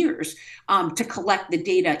not years, to collect the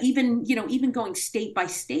data, even going state by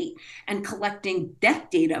state and collecting death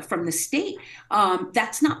data from the state.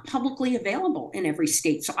 That's not publicly available in every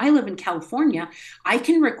state. So I live in California. I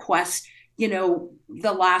can request,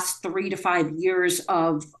 the last 3 to 5 years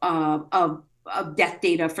of death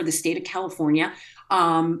data for the state of California.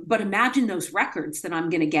 But imagine those records that I'm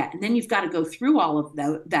going to get. And then you've got to go through all of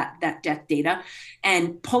that death data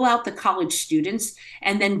and pull out the college students,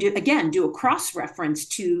 and then do a cross-reference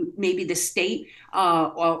to maybe the state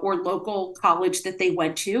or local college that they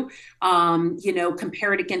went to,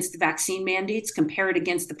 compare it against the vaccine mandates, compare it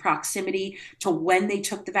against the proximity to when they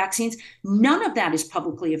took the vaccines. None of that is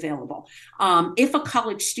publicly available. If a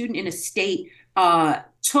college student in a state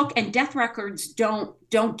took, and death records don't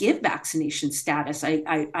give vaccination status,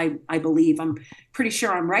 I believe. I'm pretty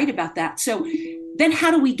sure I'm right about that. So then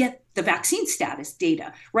how do we get the vaccine status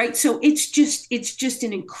data, right? So it's just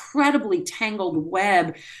an incredibly tangled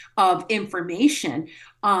web of information.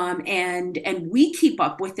 And we keep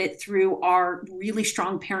up with it through our really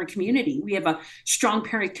strong parent community. We have a strong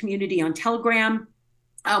parent community on Telegram.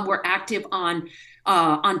 We're active on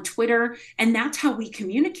Twitter, and that's how we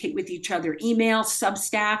communicate with each other. Email,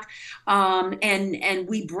 Substack, and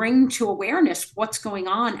we bring to awareness what's going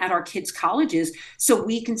on at our kids' colleges, so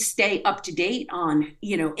we can stay up to date on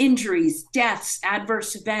injuries, deaths,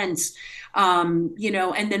 adverse events. And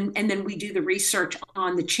then we do the research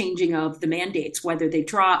on the changing of the mandates, whether they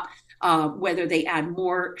drop, whether they add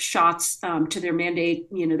more shots to their mandate,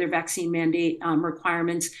 their vaccine mandate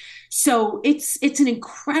requirements. So it's an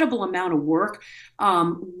incredible amount of work.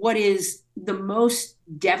 What is the most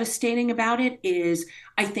devastating about it is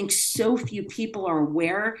I think so few people are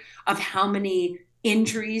aware of how many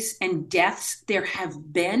injuries and deaths there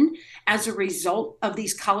have been as a result of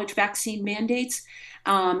these college vaccine mandates.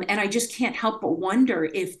 And I just can't help but wonder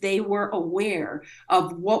if they were aware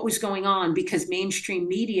of what was going on, because mainstream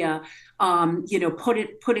media, put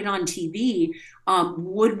it on TV.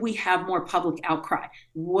 Would we have more public outcry?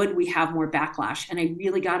 Would we have more backlash? And I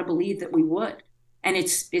really got to believe that we would. And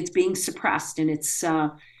it's being suppressed, and it's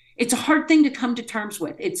a hard thing to come to terms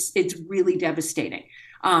with. It's really devastating.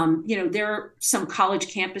 There are some college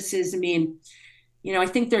campuses. I mean, I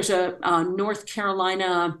think there's a North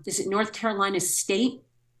Carolina, is it North Carolina State?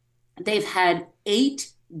 They've had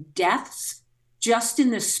 8 deaths just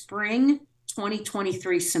in the spring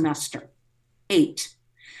 2023 semester. 8.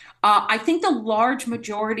 I think the large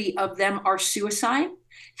majority of them are suicide.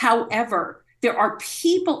 However, there are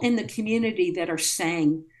people in the community that are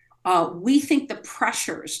saying, we think the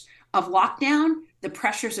pressures of lockdown, the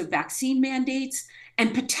pressures of vaccine mandates,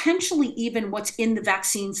 and potentially even what's in the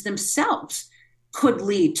vaccines themselves could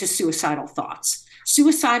lead to suicidal thoughts.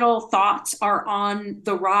 Suicidal thoughts are on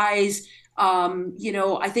the rise.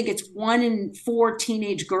 I think it's 1 in 4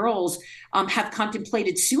 teenage girls have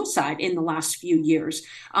contemplated suicide in the last few years.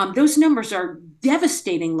 Those numbers are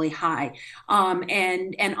devastatingly high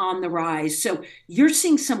and on the rise. So you're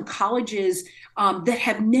seeing some colleges that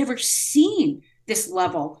have never seen this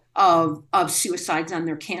level of suicides on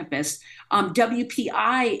their campus.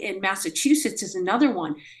 WPI in Massachusetts is another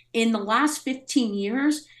one. In the last 15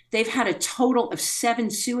 years, they've had a total of 7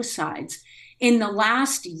 suicides. In the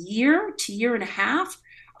last year to year and a half,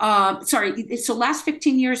 last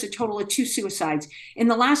 15 years, a total of 2 suicides. In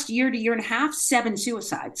the last year to year and a half, 7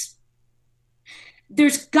 suicides.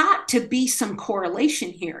 There's got to be some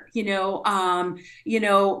correlation here.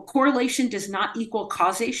 Correlation does not equal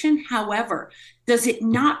causation. However, does it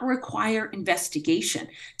not require investigation?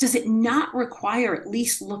 Does it not require at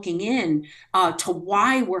least looking in to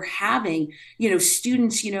why we're having,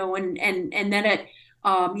 students, and then at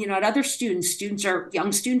other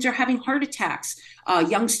young students are having heart attacks.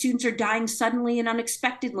 Young students are dying suddenly and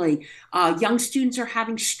unexpectedly. Young students are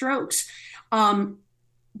having strokes.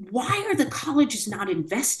 Why are the colleges not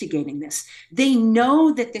investigating this? They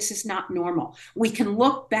know that this is not normal. We can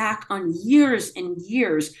look back on years and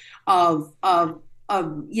years of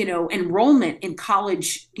enrollment in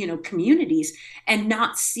college, communities, and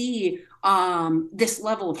not see this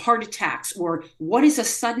level of heart attacks, or what is a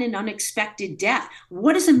sudden and unexpected death?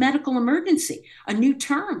 What is a medical emergency? A new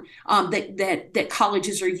term that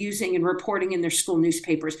colleges are using and reporting in their school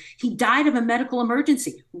newspapers. He died of a medical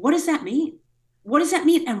emergency. What does that mean? What does that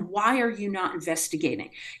mean? And why are you not investigating?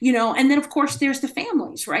 And then, of course, there's the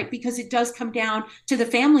families, right? Because it does come down to the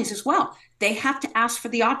families as well. They have to ask for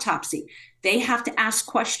the autopsy. They have to ask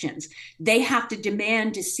questions. They have to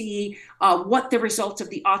demand to see what the results of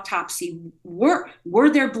the autopsy were. Were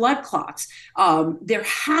there blood clots? There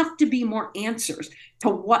have to be more answers to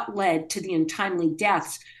what led to the untimely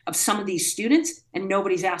deaths of some of these students, and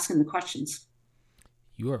nobody's asking the questions.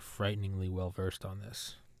 You are frighteningly well-versed on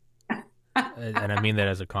this. And I mean that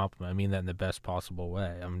as a compliment. I mean that in the best possible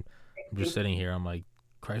way. I'm just sitting here. I'm like,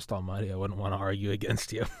 Christ Almighty, I wouldn't want to argue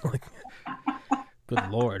against you. Like, good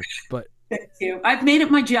Lord. But thank you. I've made it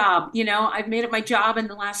my job. I've made it my job in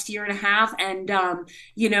the last year and a half, and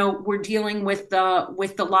we're dealing with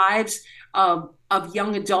the lives of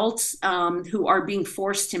young adults who are being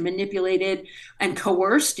forced and manipulated and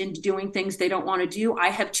coerced into doing things they don't want to do. I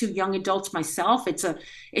have 2 young adults myself. It's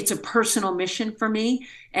a personal mission for me,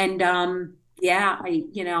 and I've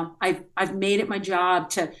made it my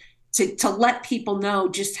job to let people know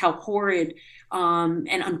just how horrid and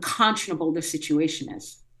unconscionable the situation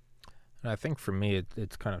is. And I think for me,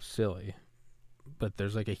 it's kind of silly, but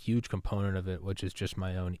there's like a huge component of it, which is just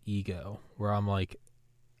my own ego, where I'm like,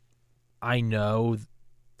 I know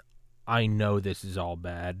this is all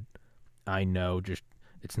bad, I know just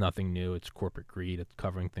it's nothing new. It's corporate greed. It's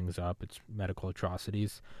covering things up. It's medical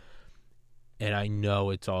atrocities. And I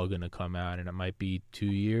know it's all going to come out, and it might be 2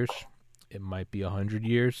 years. It might be 100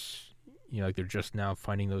 years. Like they're just now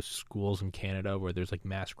finding those schools in Canada where there's like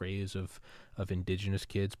mass graves of indigenous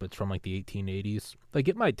kids, but it's from like the 1880s. Like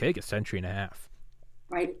it might take a century and a half.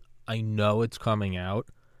 Right. I know it's coming out.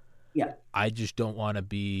 Yeah. I just don't want to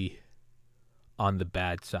be on the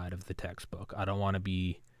bad side of the textbook. I don't want to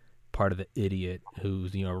be part of the idiot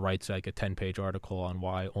who's, writes like a 10-page article on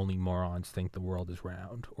why only morons think the world is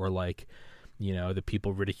round, or like, the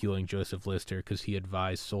people ridiculing Joseph Lister because he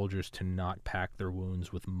advised soldiers to not pack their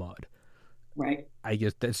wounds with mud. Right. I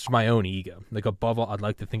guess that's my own ego. Like above all, I'd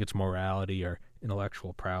like to think it's morality or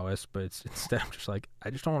intellectual prowess, but instead I'm just like, I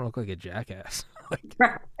just don't want to look like a jackass. Like,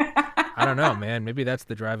 I don't know, man. Maybe that's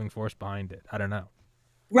the driving force behind it. I don't know.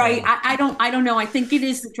 Right. I don't know. I think it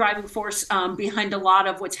is the driving force behind a lot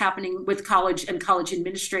of what's happening with college and college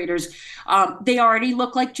administrators. They already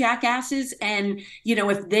look like jackasses, and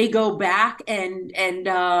if they go back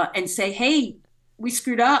and say, "Hey, we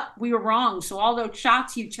screwed up. We were wrong. So all those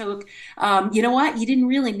shots you took, you know what? You didn't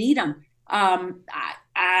really need them."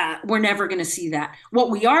 We're never going to see that. What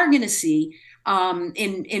we are going to see,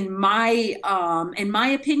 in my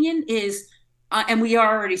opinion, is, and we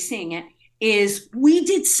are already seeing it, is we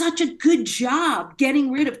did such a good job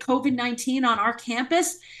getting rid of COVID-19 on our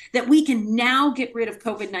campus that we can now get rid of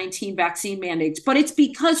COVID-19 vaccine mandates. But it's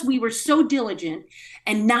because we were so diligent,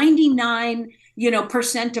 and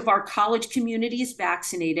 99% of our college community is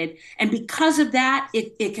vaccinated. And because of that,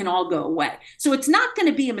 it can all go away. So it's not going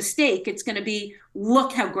to be a mistake. It's going to be,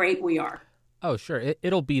 look how great we are. Oh, sure.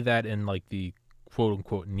 It'll be that in like the quote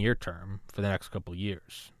unquote near term for the next couple of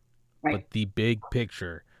years. Right. But the big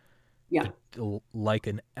picture, yeah, like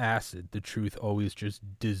an acid, the truth always just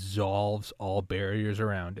dissolves all barriers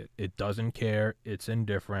around it. It doesn't care. It's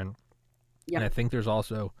indifferent. Yep. And I think there's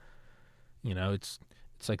also, it's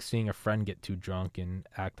like seeing a friend get too drunk and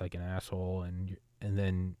act like an asshole, and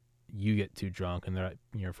then you get too drunk and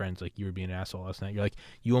your friend's like, you were being an asshole last night. You're like,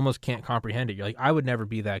 you almost can't comprehend it. You're like, I would never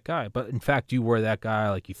be that guy. But in fact, you were that guy.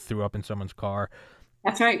 Like you threw up in someone's car.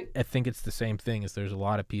 That's right. I think it's the same thing. Is there's a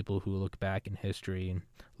lot of people who look back in history and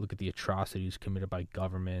look at the atrocities committed by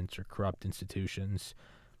governments or corrupt institutions,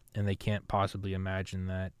 and they can't possibly imagine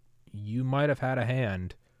that you might have had a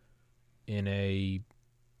hand in a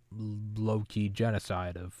low-key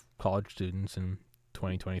genocide of college students in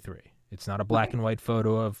 2023. It's not a black and white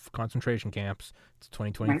photo of concentration camps. It's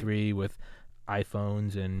 2023 with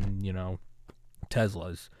iPhones and,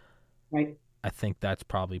 Teslas. Right. I think that's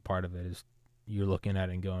probably part of it, is you're looking at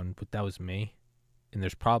it and going, but that was me. And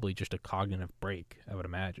there's probably just a cognitive break, I would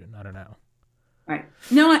imagine. I don't know. Right.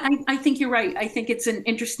 No, I think you're right. I think it's an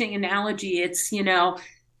interesting analogy. It's,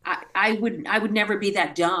 I would never be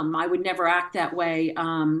that dumb. I would never act that way.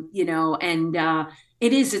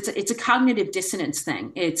 It's a cognitive dissonance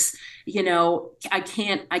thing. It's, I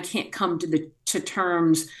can't come to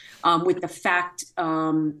terms with the fact,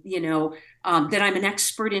 that I'm an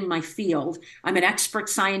expert in my field. I'm an expert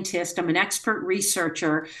scientist. I'm an expert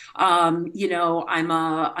researcher. I'm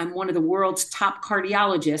one of the world's top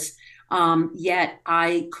cardiologists. Yet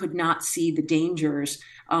I could not see the dangers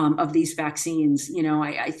of these vaccines.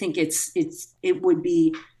 I think it would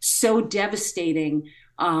be so devastating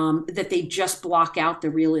that they just block out the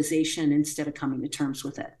realization instead of coming to terms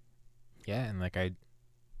with it. Yeah, and like I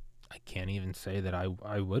can't even say that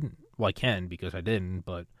I wouldn't. Well, I can because I didn't,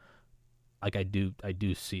 but like I do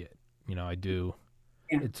see it. I do.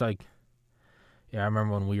 Yeah. It's like, yeah, I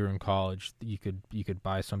remember when we were in college, you could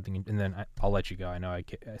buy something, and then I'll let you go. I know I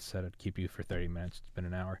said I'd keep you for 30 minutes. It's been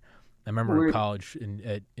an hour. I remember in college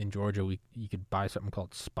in Georgia, you could buy something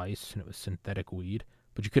called spice, and it was synthetic weed,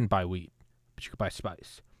 but you couldn't buy weed, but you could buy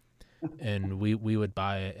spice. And we would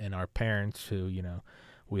buy it, and our parents, who,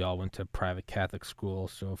 we all went to private Catholic school,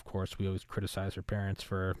 so of course we always criticize our parents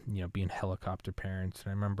for, being helicopter parents. And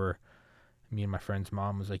I remember me and my friend's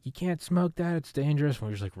mom was like, you can't smoke that, it's dangerous. And we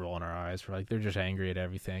were just like rolling our eyes. We're like, they're just angry at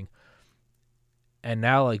everything. And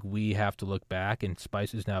now, like, we have to look back, and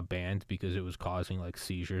spice is now banned because it was causing, like,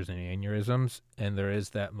 seizures and aneurysms. And there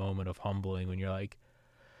is that moment of humbling when you're like,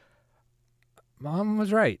 Mom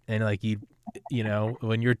was right. And, like,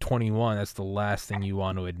 when you're 21, that's the last thing you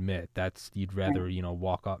want to admit. You'd rather,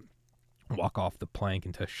 walk off the plank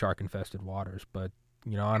into shark-infested waters. But,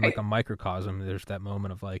 on, like, a microcosm, there's that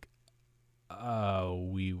moment of, like, oh,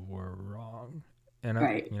 we were wrong. And,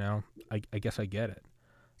 I guess I get it.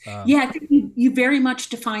 Yeah, I think you very much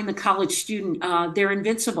define the college student. They're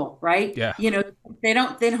invincible, right? Yeah. they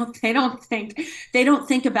don't think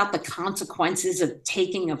about the consequences of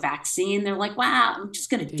taking a vaccine. They're like, wow, I'm just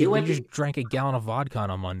going to do You it. just drank a gallon of vodka on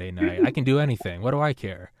a Monday night. I can do anything. What do I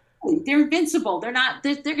care? They're invincible. They're not,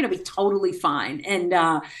 they're going to be totally fine. And,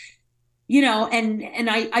 I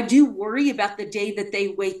do worry about the day that they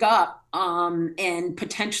wake up and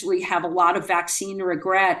potentially have a lot of vaccine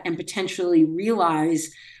regret and potentially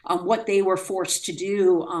realize what they were forced to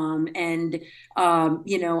do, and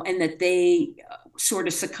that they sort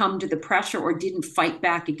of succumbed to the pressure or didn't fight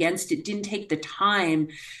back against it, didn't take the time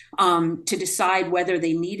to decide whether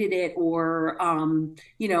they needed it, or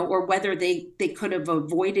whether they could have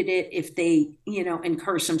avoided it if they,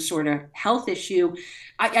 incur some sort of health issue.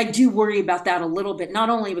 I do worry about that a little bit, not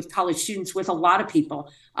only with college students, with a lot of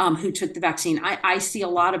people who took the vaccine. I see a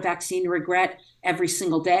lot of vaccine regret every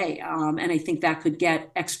single day, and I think that could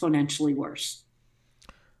get exponentially worse.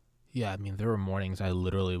 Yeah, I mean, there were mornings I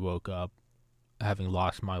literally woke up having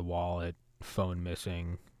lost my wallet, phone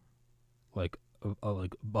missing, like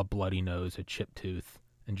a bloody nose, a chipped tooth,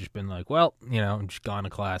 and just been like, well, I'm just gone to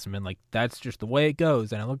class and been like, that's just the way it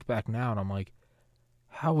goes. And I looked back now and I'm like,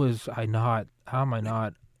 how am I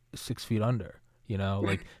not 6 feet under?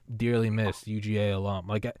 Like dearly missed UGA alum.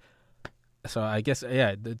 So I guess,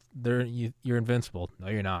 yeah, you're invincible. No,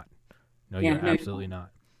 you're not. No, Yeah, you're no, absolutely not.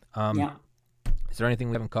 yeah. Is there anything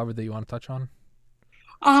we haven't covered that you want to touch on?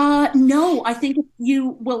 No, I think if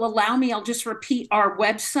you will allow me, I'll just repeat our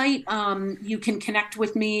website. You can connect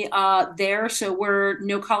with me there. So we're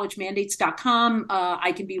nocollegemandates.com.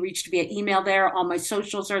 I can be reached via email there. All my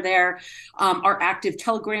socials are there. Our active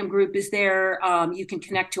Telegram group is there. You can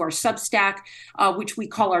connect to our Substack, which we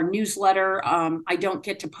call our newsletter. I don't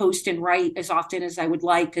get to post and write as often as I would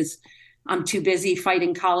like because I'm too busy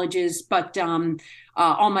fighting colleges, but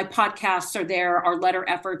all my podcasts are there. Our letter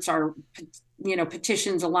efforts are,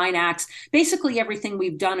 petitions, Align Acts, basically everything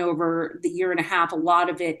we've done over the year and a half. A lot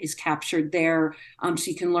of it is captured there.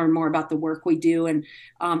 So you can learn more about the work we do. And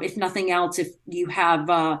if nothing else, if you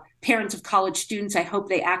have parents of college students, I hope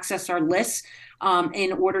they access our lists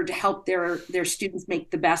in order to help their students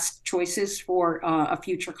make the best choices for a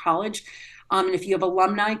future college. And if you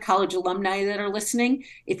have college alumni that are listening,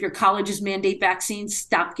 if your colleges mandate vaccines,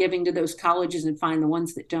 stop giving to those colleges and find the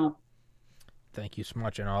ones that don't. Thank you so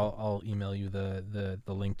much, and I'll email you the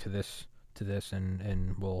link to this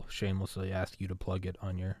and we'll shamelessly ask you to plug it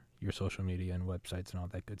on your social media and websites and all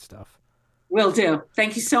that good stuff. Will do.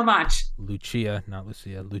 Thank you so much. Lucia, not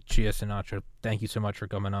Lucia, Lucia Sinatra, thank you so much for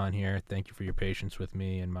coming on here. Thank you for your patience with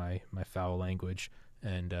me and my foul language.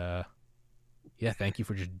 And yeah, thank you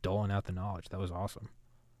for just doling out the knowledge. That was awesome.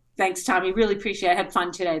 Thanks, Tommy. Really appreciate it. I had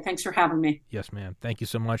fun today. Thanks for having me. Yes, ma'am. Thank you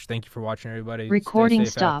so much. Thank you for watching, everybody. Recording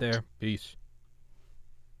Stay safe out stopped. there. Peace.